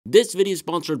This video is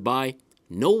sponsored by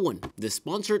no one. The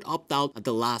sponsored opt out at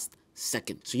the last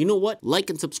second. So you know what? Like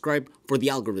and subscribe for the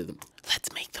algorithm.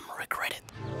 Let's make them regret it.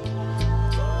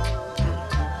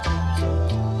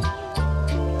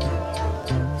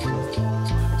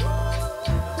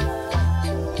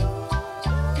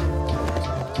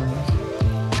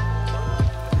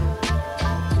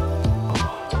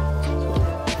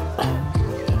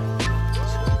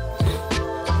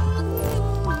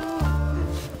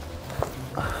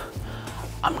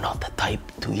 I'm not the type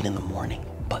to eat in the morning,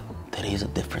 but today's a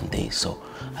different day, so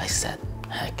I said,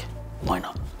 heck, why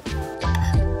not?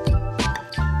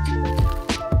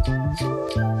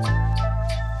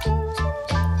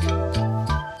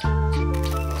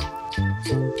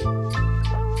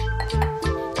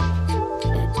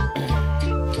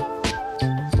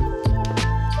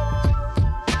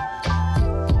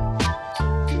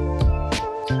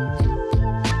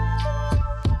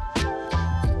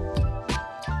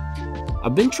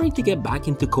 I've been trying to get back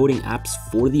into coding apps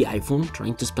for the iPhone,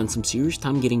 trying to spend some serious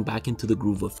time getting back into the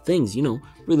groove of things, you know,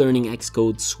 relearning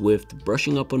Xcode, Swift,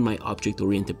 brushing up on my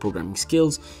object-oriented programming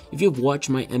skills. If you've watched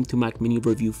my M2 Mac mini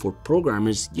review for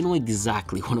programmers, you know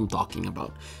exactly what I'm talking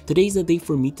about. Today's the day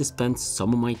for me to spend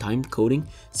some of my time coding,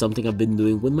 something I've been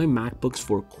doing with my MacBooks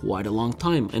for quite a long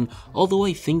time, and although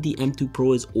I think the M2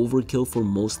 Pro is overkill for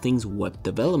most things web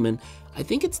development, I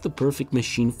think it's the perfect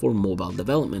machine for mobile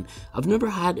development. I've never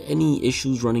had any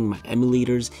issues running my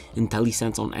emulators.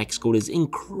 IntelliSense on Xcode is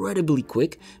incredibly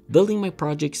quick. Building my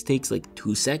projects takes like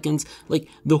 2 seconds. Like,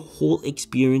 the whole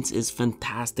experience is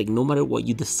fantastic no matter what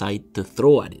you decide to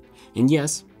throw at it. And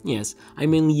yes, I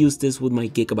mainly use this with my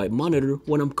Gigabyte monitor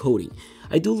when I'm coding.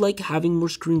 I do like having more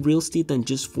screen real estate than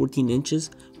just 14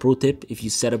 inches. Pro tip, if you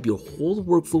set up your whole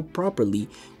workflow properly,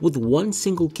 with one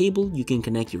single cable you can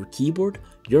connect your keyboard,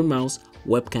 your mouse,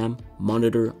 webcam,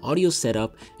 monitor, audio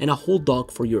setup, and a whole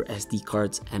dock for your SD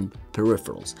cards and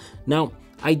peripherals. Now,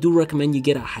 I do recommend you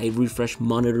get a high refresh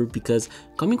monitor because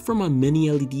coming from a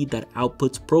mini LED that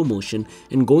outputs ProMotion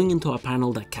and going into a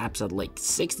panel that caps at like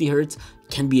 60 Hz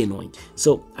can be annoying.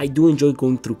 So I do enjoy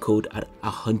going through code at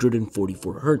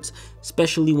 144 Hz,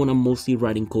 especially when I'm mostly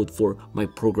writing code for my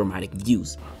programmatic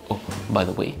views. Oh, by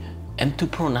the way, M2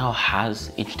 Pro now has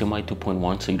HDMI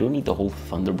 2.1, so you don't need the whole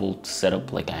Thunderbolt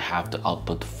setup like I have to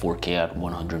output 4K at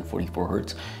 144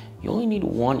 Hz. You only need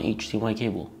one HDMI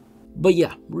cable. But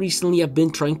yeah, recently I've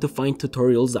been trying to find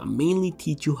tutorials that mainly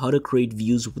teach you how to create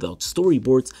views without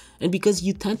storyboards, and because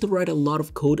you tend to write a lot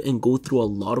of code and go through a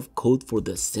lot of code for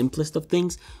the simplest of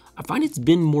things, I find it's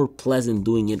been more pleasant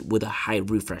doing it with a high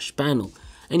refresh panel.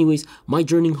 Anyways, my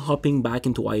journey hopping back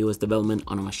into iOS development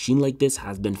on a machine like this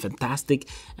has been fantastic.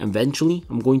 Eventually,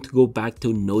 I'm going to go back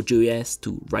to Node.js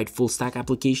to write full stack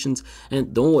applications,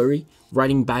 and don't worry,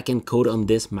 writing backend code on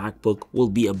this MacBook will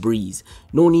be a breeze.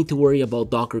 No need to worry about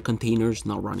Docker containers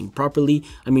not running properly.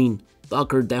 I mean,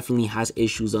 Docker definitely has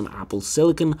issues on Apple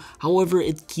Silicon, however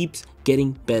it keeps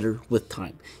getting better with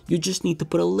time. You just need to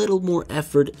put a little more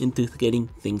effort into getting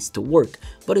things to work,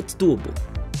 but it's doable.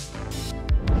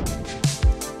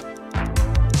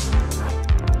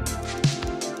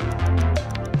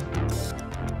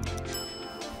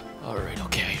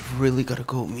 Really gotta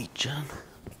go meet Jen.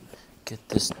 Get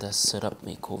this desk set up,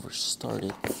 makeover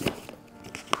started.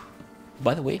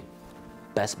 By the way,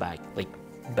 best bag, like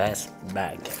best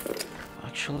bag.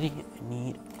 Actually, I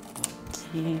need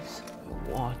my keys,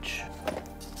 my watch.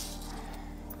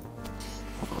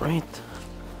 All right.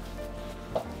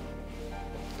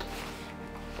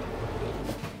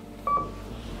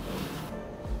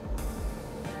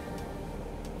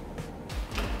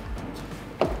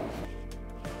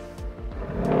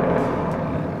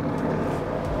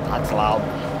 That's loud.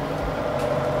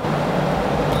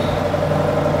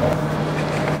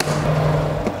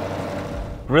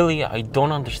 Really, I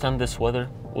don't understand this weather.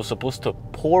 It was supposed to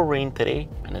pour rain today,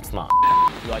 and it's not.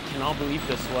 Yo, I cannot believe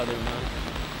this weather, man.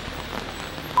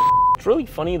 It's really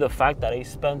funny the fact that I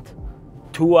spent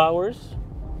 2 hours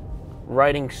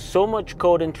writing so much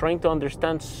code and trying to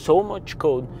understand so much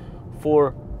code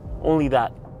for only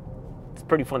that. It's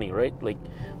pretty funny, right?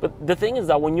 But the thing is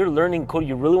that when you're learning code,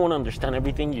 you really want to understand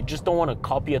everything. You just don't want to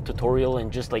copy a tutorial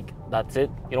and just like, that's it.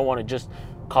 You don't want to just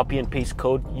copy and paste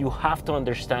code. You have to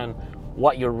understand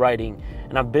what you're writing.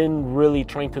 And I've been really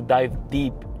trying to dive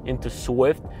deep into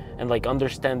Swift and like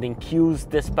understanding queues,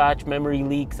 dispatch, memory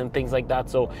leaks, and things like that.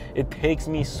 So it takes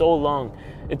me so long.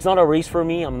 It's not a race for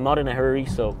me. I'm not in a hurry,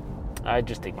 so I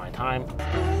just take my time.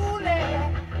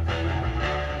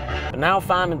 But now,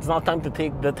 fam, it's not time to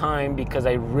take the time because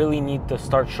I really need to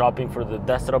start shopping for the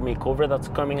desktop makeover that's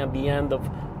coming at the end of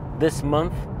this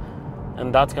month.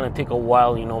 And that's gonna take a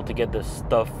while, you know, to get this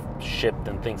stuff shipped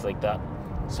and things like that.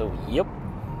 So yep.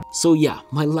 So yeah,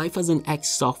 my life as an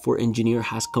ex-software engineer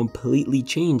has completely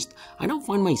changed. I now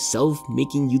find myself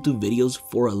making YouTube videos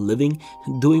for a living,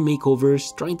 doing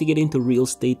makeovers, trying to get into real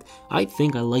estate. I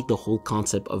think I like the whole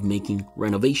concept of making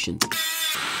renovations.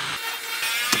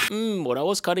 When I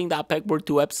was cutting that pegboard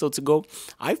 2 episodes ago,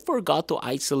 I forgot to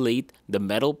isolate the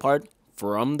metal part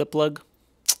from the plug.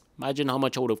 Imagine how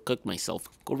much I would have cooked myself.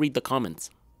 Go read the comments.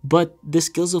 But the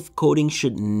skills of coding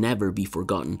should never be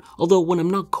forgotten. Although when I'm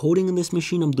not coding in this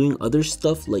machine, I'm doing other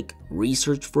stuff like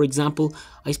research, for example.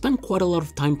 I spend quite a lot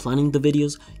of time planning the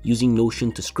videos, using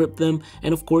Notion to script them,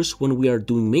 and of course when we are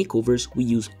doing makeovers, we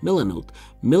use Milanote.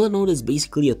 Milanote is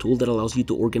basically a tool that allows you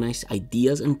to organize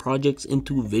ideas and projects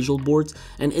into visual boards,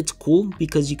 and it's cool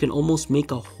because you can almost make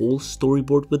a whole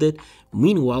storyboard with it.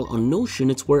 Meanwhile, on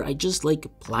Notion, it's where I just like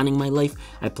planning my life.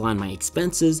 I plan my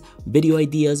expenses, video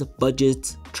ideas,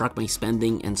 budgets, track my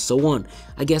spending, and so on.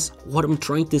 I guess what I'm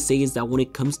trying to say is that when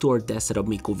it comes to our desk setup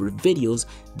makeover videos,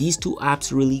 these two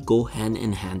apps really go hand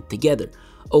in hand together.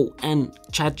 Oh, and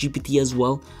ChatGPT as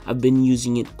well. I've been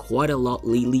using it quite a lot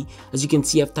lately. As you can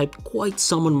see, I've typed quite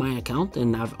some on my account,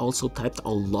 and I've also typed a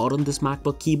lot on this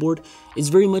MacBook keyboard. It's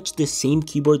very much the same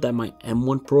keyboard that my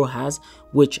M1 Pro has,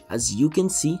 which as you can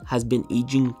see has been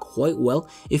aging quite well.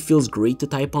 It feels great to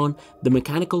type on. The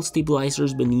mechanical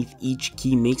stabilizers beneath each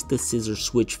key makes the scissor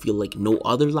switch feel like no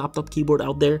other laptop keyboard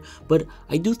out there. But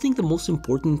I do think the most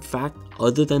important fact,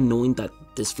 other than knowing that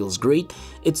this feels great,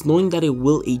 it's knowing that it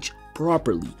will age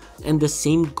properly, and the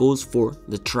same goes for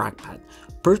the trackpad.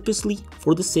 Purposely,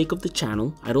 for the sake of the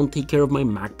channel, I don't take care of my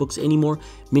MacBooks anymore,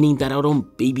 meaning that I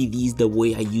don't baby these the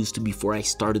way I used to before I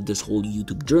started this whole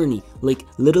YouTube journey. Like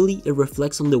literally, it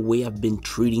reflects on the way I've been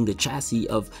treating the chassis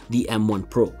of the M1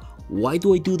 Pro. Why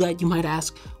do I do that, you might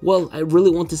ask? Well, I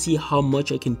really want to see how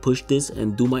much I can push this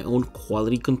and do my own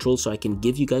quality control so I can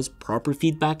give you guys proper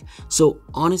feedback. So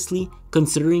honestly,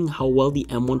 considering how well the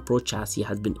M1 Pro chassis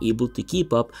has been able to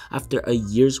keep up after a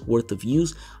year's worth of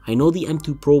use, I know the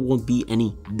M2 Pro won't be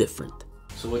any different.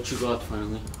 So what you got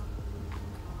finally?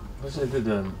 Let's say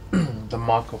the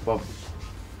mock-up of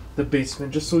the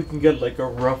basement, just so we can get like a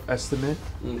rough estimate.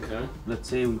 Okay. Let's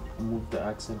say we move the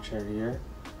accent chair here.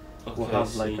 Okay, we'll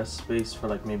have like a space for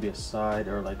like maybe a side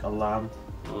or like a lamp.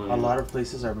 Oh, A lot of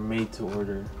places are made to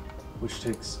order, which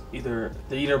takes they're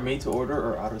either made to order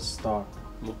or out of stock.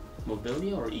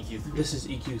 Mobilia or EQ3? This is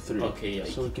EQ3. Okay, yeah.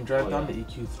 So we can drive down to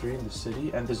EQ3 in the city,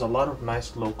 and there's a lot of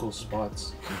nice local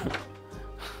spots.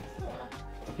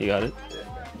 You got it?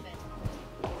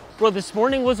 Bro, this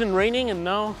morning wasn't raining and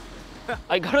now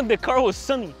I got in the car, it was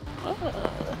sunny.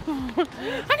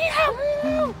 I need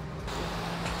help!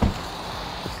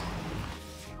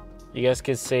 You guys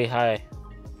can say hi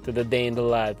to the day in the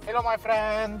lab. Hello, my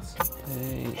friends.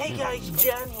 Hey guys,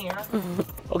 Jan here.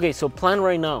 Okay, so plan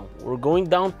right now. We're going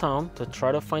downtown to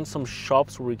try to find some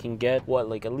shops where we can get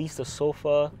like at least a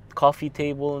sofa, coffee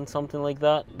table, and something like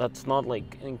that. That's not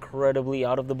like incredibly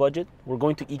out of the budget. We're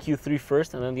going to EQ3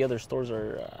 first, and then the other stores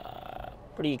are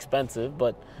pretty expensive,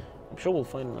 but I'm sure we'll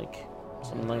find like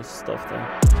some nice stuff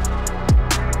there.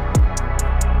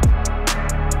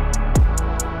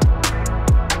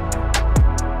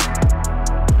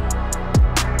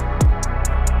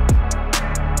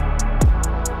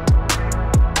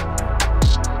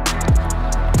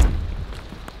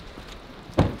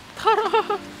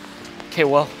 Okay,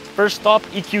 well, first stop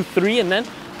EQ3, and then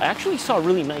I actually saw a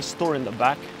really nice store in the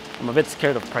back. I'm a bit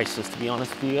scared of prices, to be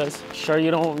honest with you guys. Sure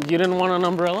you didn't want an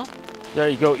umbrella? There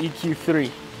you go, EQ3.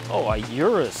 Oh, a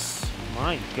Urus.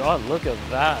 My God, look at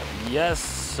that. Yes,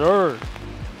 sir.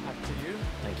 Back to you.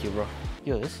 Thank you, bro.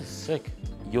 Yo, this is sick.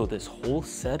 Yo, this whole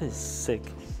set is sick.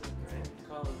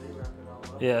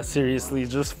 Yeah, seriously,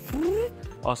 just...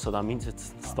 Also, that means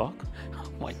it's in stock? Oh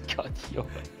my God, yo.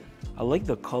 I like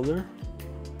the color.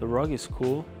 The rug is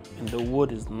cool, and the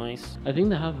wood is nice. I think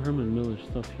they have Herman Miller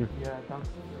stuff here. Yeah, that's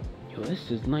Yo,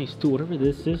 this is nice too. Whatever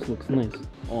this is looks nice.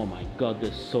 Oh my God,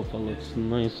 this sofa looks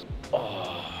nice.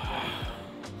 Oh,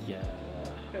 yeah.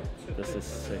 This is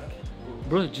sick.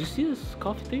 Bro, did you see this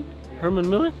coffee table? Herman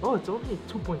Miller? Oh, it's only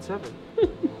 2.7.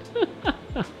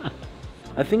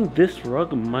 I think this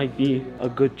rug might be a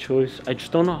good choice. I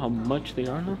just don't know how much they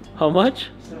are now. How much?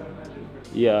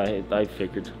 Yeah, I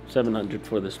figured 700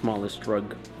 for the smallest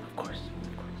rug. Of course.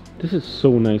 This is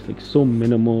so nice, like so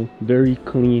minimal, very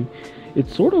clean. It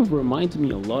sort of reminds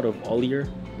me a lot of Ollier.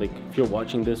 Like if you're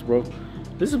watching this, bro,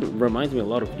 this reminds me a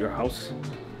lot of your house.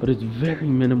 But it's very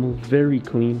minimal, very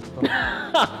clean.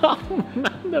 Oh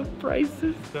man, the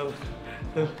prices.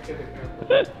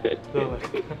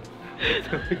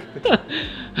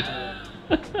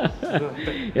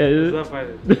 It's not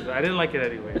fine. I didn't like it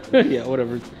anyway. Yeah,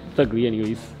 whatever. It's ugly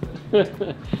anyways.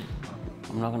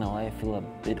 I'm not gonna lie, I feel a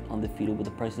bit undefeated with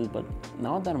the prices, but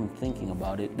now that I'm thinking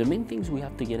about it, the main things we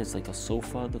have to get is like a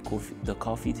sofa, the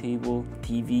coffee table,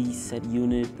 TV, set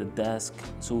unit, the desk,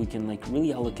 so we can like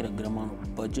really allocate a good amount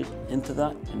of budget into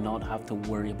that and not have to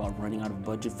worry about running out of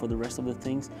budget for the rest of the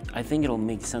things. I think it'll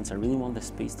make sense. I really want the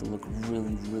space to look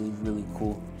really, really, really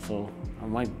cool, so I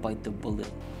might bite the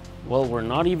bullet. Well, we're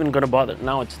not even gonna bother.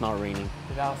 Now it's not raining.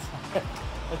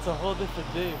 It's a whole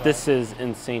different day, man. This is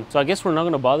insane. So I guess we're not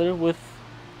gonna bother with.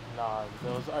 Nah,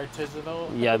 those artisanal.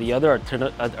 Yeah, the other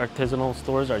artisanal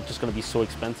stores are just gonna be so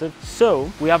expensive.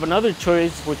 So we have another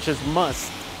choice, which is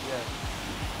Must. Yeah.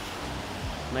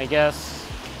 And I guess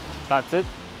that's it.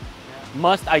 Yeah.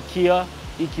 Must, IKEA,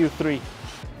 EQ3.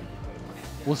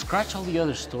 We'll scratch all the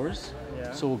other stores.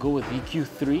 Yeah. So we'll go with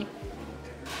EQ3,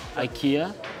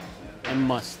 IKEA, and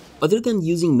Must. Other than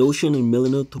using Notion and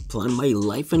Milanote to plan my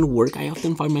life and work, I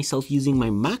often find myself using my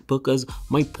MacBook as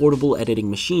my portable editing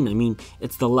machine. I mean,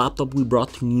 it's the laptop we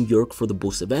brought to New York for the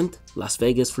Bose event, Las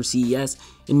Vegas for CES.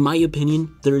 In my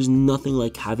opinion, there is nothing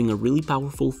like having a really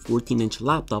powerful 14-inch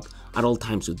laptop at all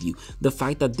times with you. The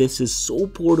fact that this is so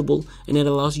portable and it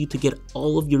allows you to get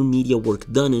all of your media work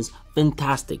done is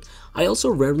fantastic. I also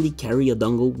rarely carry a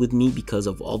dongle with me because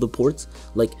of all the ports.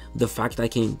 Like, the fact I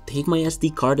can take my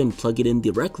SD card and plug it in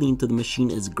directly into the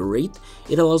machine is great.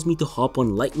 It allows me to hop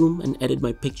on Lightroom and edit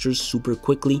my pictures super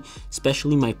quickly,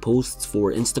 especially my posts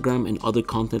for Instagram and other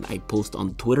content I post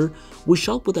on Twitter. We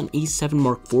shot with an A7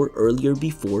 Mark IV earlier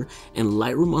before, and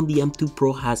Lightroom on the M2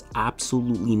 Pro has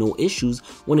absolutely no issues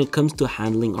when it comes to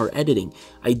handling our editing.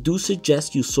 I do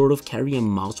suggest you sort of carry a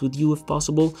mouse with you if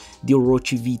possible. The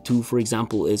Orochi V2, for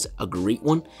example, is a great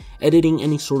one. Editing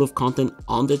any sort of content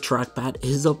on the trackpad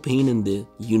is a pain in the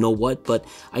you know what, but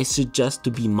I suggest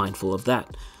to be mindful of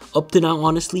that. Up to now,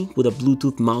 honestly, with a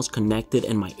Bluetooth mouse connected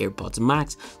and my AirPods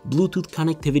Max, Bluetooth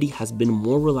connectivity has been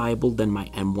more reliable than my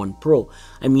M1 Pro.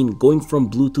 I mean, going from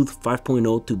Bluetooth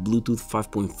 5.0 to Bluetooth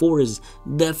 5.4 is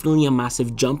definitely a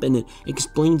massive jump, and it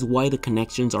explains why the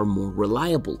connections are more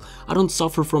reliable. I don't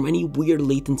suffer from any weird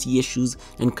latency issues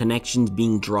and connections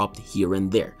being dropped here and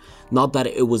there. Not that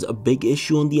it was a big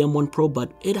issue on the M1 Pro,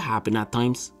 but it happened at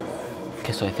times.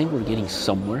 Okay, so I think we're getting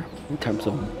somewhere in terms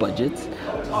of budgets.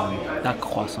 That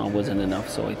croissant wasn't enough,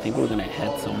 so I think we're gonna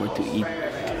head somewhere to eat.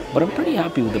 But I'm pretty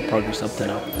happy with the progress up to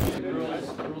now.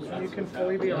 You can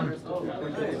fully be honest.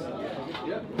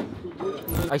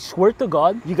 I swear to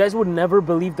God, you guys would never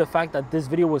believe the fact that this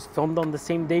video was filmed on the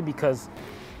same day, because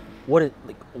what?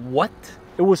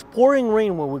 It was pouring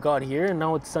rain when we got here, and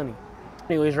now it's sunny.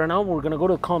 Anyways, right now we're gonna go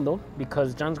to a condo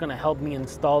because John's gonna help me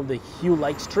install the Hue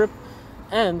light strip,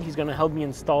 and he's gonna help me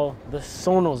install the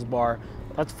Sonos bar.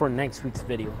 That's for next week's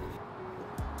video.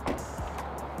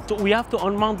 So we have to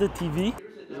unmount the TV.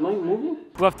 Is mine moving?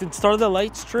 We have to install the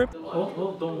light strip.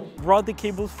 Oh, don't. Rod the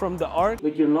cables from the arc.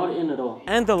 Like, you're not in at all.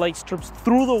 And the light strips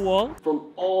through the wall.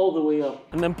 From all the way up.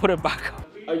 And then put it back up.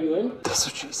 Are you in? That's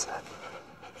what she said.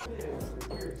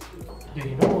 Yeah,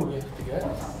 you know what we have to get?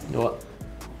 What?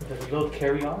 The little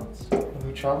carry-ons when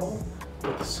we travel?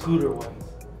 With the scooter ones.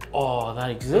 Oh, that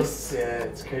exists? Yeah,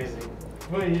 it's crazy.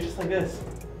 Wait, you're just like this.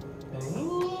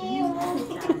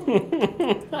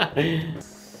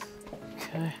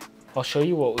 Okay, I'll show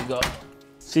you what we got.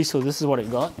 See, so this is what I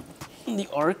got. The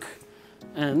arc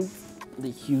and the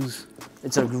Hues.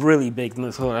 It's a really big,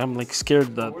 so I'm like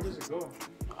scared that Where does it go?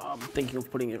 I'm thinking of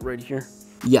putting it right here.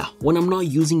 Yeah, when I'm not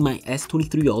using my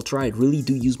S23 Ultra, I really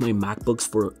do use my MacBooks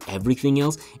for everything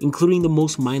else, including the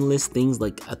most mindless things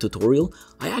like a tutorial.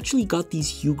 I actually got these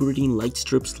Hue Gradient light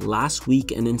strips last week,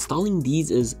 and installing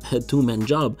these is a two-man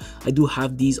job. I do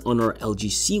have these on our LG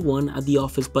C1 at the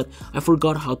office, but I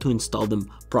forgot how to install them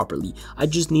properly. I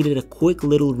just needed a quick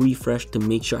little refresh to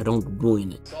make sure I don't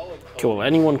ruin it. Okay, well,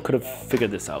 anyone could have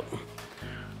figured this out.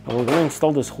 Now we're gonna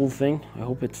install this whole thing. I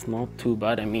hope it's not too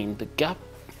bad. I mean, the gap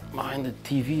behind the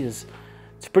TV it's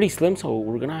pretty slim, so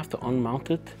we're gonna have to unmount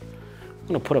it. I'm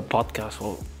gonna put a podcast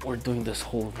while we're doing this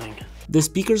whole thing. The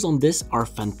speakers on this are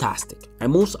fantastic. I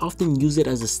most often use it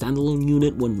as a standalone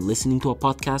unit when listening to a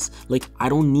podcast. Like, I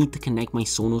don't need to connect my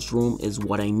Sonos room is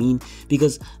what I mean,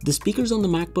 because the speakers on the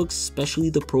MacBooks, especially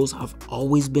the Pros, have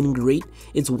always been great.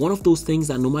 It's one of those things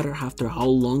that no matter after how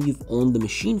long you've owned the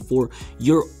machine for,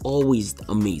 you're always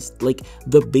amazed. Like,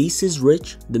 the bass is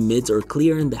rich, the mids are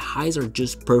clear, and the highs are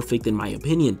just perfect in my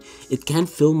opinion. It can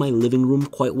fill my living room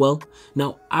quite well.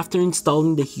 Now, after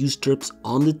installing the Hue strips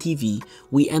on the TV,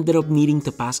 we ended up needing needing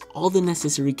to pass all the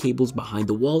necessary cables behind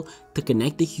the wall to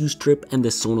connect the Hue strip and the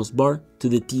Sonos bar to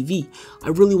the TV. I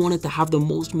really wanted to have the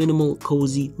most minimal,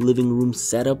 cozy living room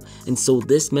setup, and so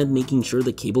this meant making sure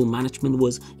the cable management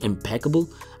was impeccable.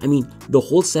 I mean, the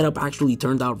whole setup actually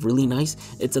turned out really nice.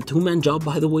 It's a two-man job,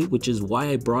 by the way, which is why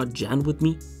I brought Jan with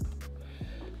me.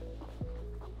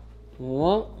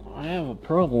 Well, I have a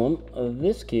problem.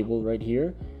 This cable right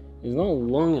here is not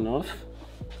long enough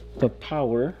to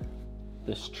power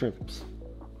the strips,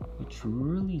 which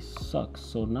really sucks.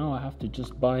 So now I have to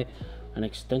just buy an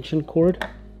extension cord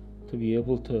to be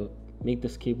able to make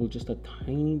this cable just a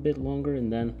tiny bit longer,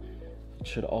 and then it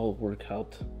should all work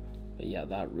out. But yeah,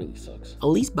 that really sucks. At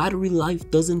least battery life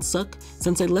doesn't suck.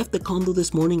 Since I left the condo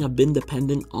this morning, I've been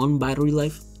dependent on battery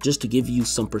life. Just to give you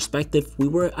some perspective, we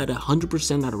were at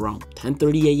 100% at around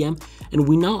 10:30 a.m. and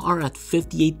we now are at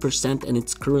 58% and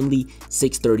it's currently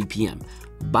 6:30 p.m.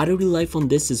 Battery life on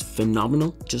this is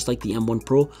phenomenal, just like the M1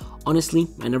 Pro. Honestly,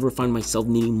 I never find myself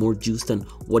needing more juice than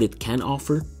what it can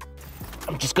offer.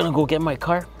 I'm just gonna go get my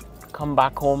car, come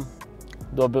back home,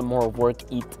 do a bit more work,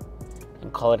 eat,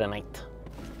 and call it a night.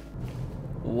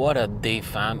 What a day,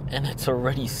 fam, and it's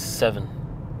already 7.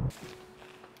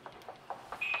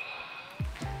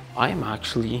 I'm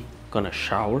actually gonna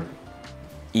shower,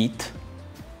 eat,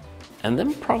 and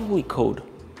then probably code,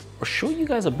 or show you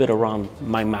guys a bit around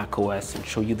my Mac OS and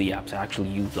show you the apps I actually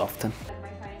use often. My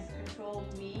friends control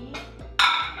me.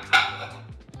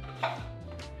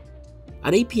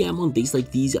 At 8 p.m. on days like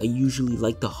these, I usually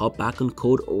like to hop back on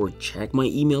code or check my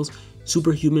emails.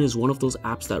 Superhuman is one of those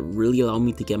apps that really allow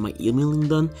me to get my emailing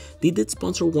done. They did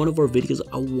sponsor one of our videos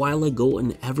a while ago,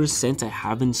 and ever since I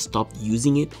haven't stopped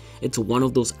using it. It's one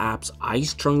of those apps I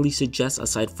strongly suggest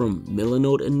aside from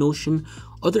Milanote and Notion.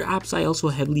 Other apps I also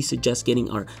heavily suggest getting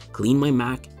are Clean My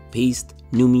Mac, Paste,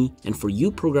 Numi, and for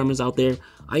you programmers out there,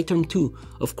 iTerm 2.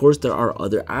 Of course, there are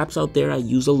other apps out there I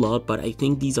use a lot, but I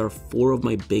think these are 4 of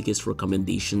my biggest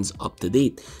recommendations up to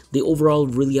date. They overall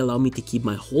really allow me to keep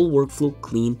my whole workflow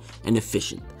clean and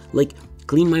efficient. Like,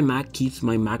 Clean My Mac keeps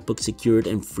my MacBook secured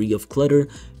and free of clutter.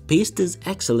 Paste is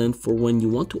excellent for when you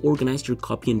want to organize your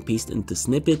copy and paste into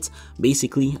snippets,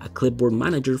 basically a clipboard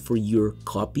manager for your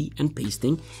copy and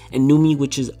pasting, and Numi,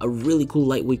 which is a really cool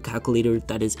lightweight calculator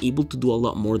that is able to do a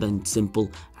lot more than simple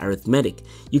arithmetic.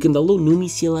 You can download Numi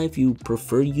CLI if you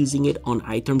prefer using it on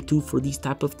iTerm 2 for these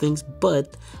type of things,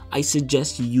 but I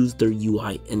suggest you use their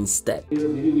UI instead.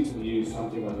 Maybe we can use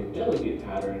something like a delegate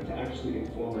pattern to actually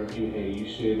inform our view, hey, you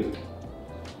should.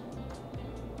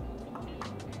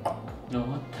 You know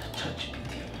what?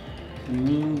 ChatGPT.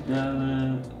 New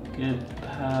delegate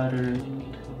pattern.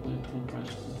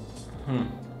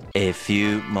 A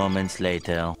few moments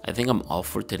later. I think I'm off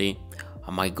for today.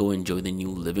 I might go enjoy the new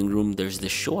living room. There's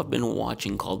this show I've been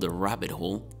watching called The Rabbit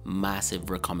Hole. Massive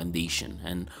recommendation.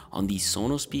 And on these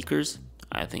Sonos speakers,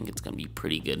 I think it's gonna be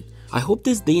pretty good. I hope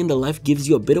this day in the life gives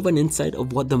you a bit of an insight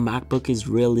of what the MacBook is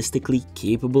realistically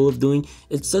capable of doing.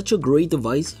 It's such a great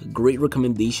device, great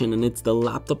recommendation, and it's the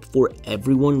laptop for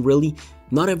everyone really.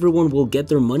 Not everyone will get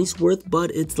their money's worth,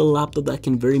 but it's the laptop that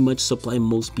can very much supply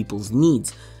most people's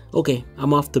needs. Okay,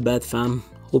 I'm off to bed, fam.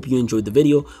 Hope you enjoyed the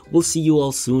video. We'll see you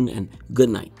all soon, and good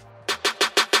night.